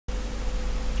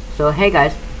So hey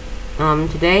guys,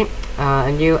 today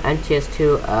a new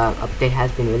MTS2 update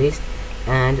has been released,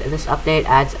 and this update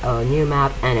adds a new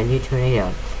map and a new tornado,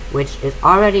 which is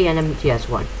already an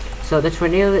MTS1. So the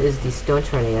tornado is the stone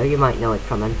tornado, you might know it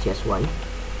from MTS1,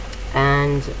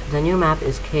 and the new map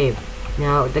is cave.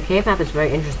 Now the cave map is very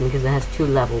interesting because it has two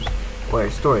levels, or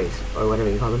stories, or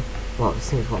whatever you call them. Well, this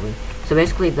thing is called. So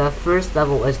basically the first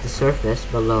level is the surface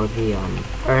below the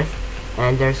earth,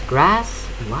 and there's grass.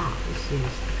 Wow, this is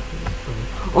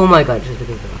oh my god, just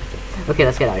because of the okay,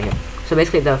 let's get out of here. So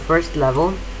basically the first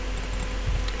level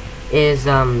is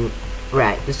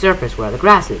right, the surface where the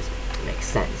grass is. Makes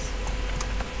sense.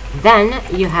 Then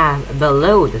you have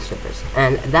below the surface,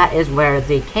 and that is where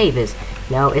the cave is.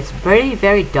 Now it's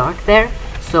very dark there,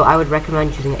 so I would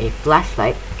recommend using a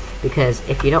flashlight, because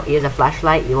if you don't use a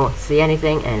flashlight you won't see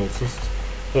anything, and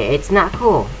it's not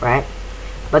cool, right?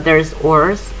 But there's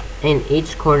ores in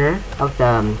each corner of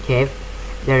the cave.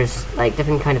 There's like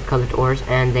different kind of colored ores,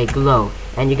 and they glow,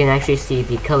 and you can actually see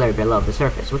the color below the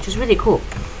surface, which is really cool.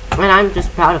 And I'm just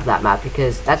proud of that map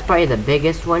because that's probably the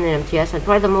biggest one in MTS, and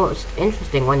probably the most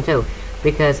interesting one too,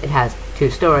 because it has two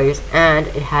stories, and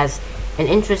it has an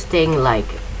interesting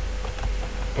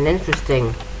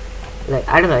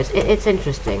I don't know, it's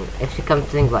interesting if you come to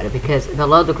think about it, because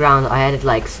below the ground I added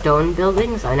like stone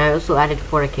buildings, and I also added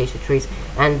 4 acacia trees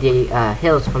and the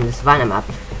hills from the savannah map,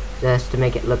 just to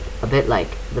make it look a bit like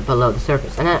the below the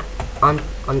surface. And then on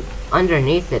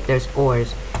underneath it there's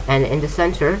ores, and in the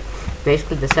center,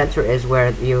 basically the center is where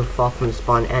you fall from the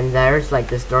spawn, and there's like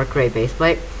this dark gray base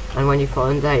plate, and when you fall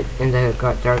in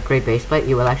the dark gray base plate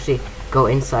you will actually go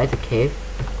inside the cave,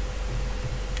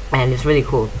 and it's really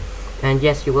cool. And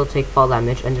yes, you will take fall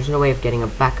damage, and there's no way of getting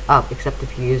it back up except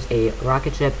if you use a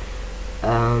rocket ship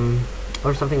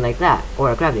or something like that, or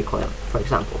a gravity coil, for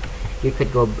example. You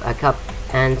could go back up,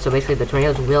 and so basically the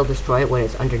tornadoes will destroy what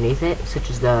is underneath it, such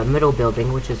as the middle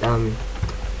building, which is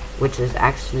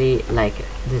actually like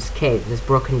this cave, this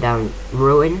broken down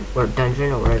ruin or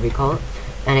dungeon or whatever you call it,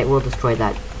 and it will destroy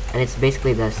that, and it's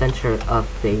basically the center of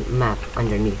the map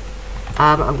underneath.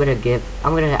 I'm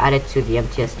gonna add it to the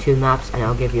MTS2 maps, and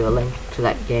I'll give you a link to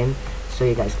that game so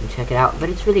you guys can check it out. But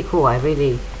it's really cool. I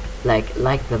really like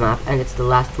the map, and it's the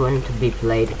last one to be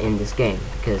played in this game,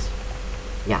 because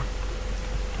yeah.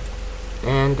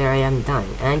 And there I am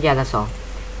dying, and yeah, that's all.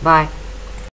 Bye.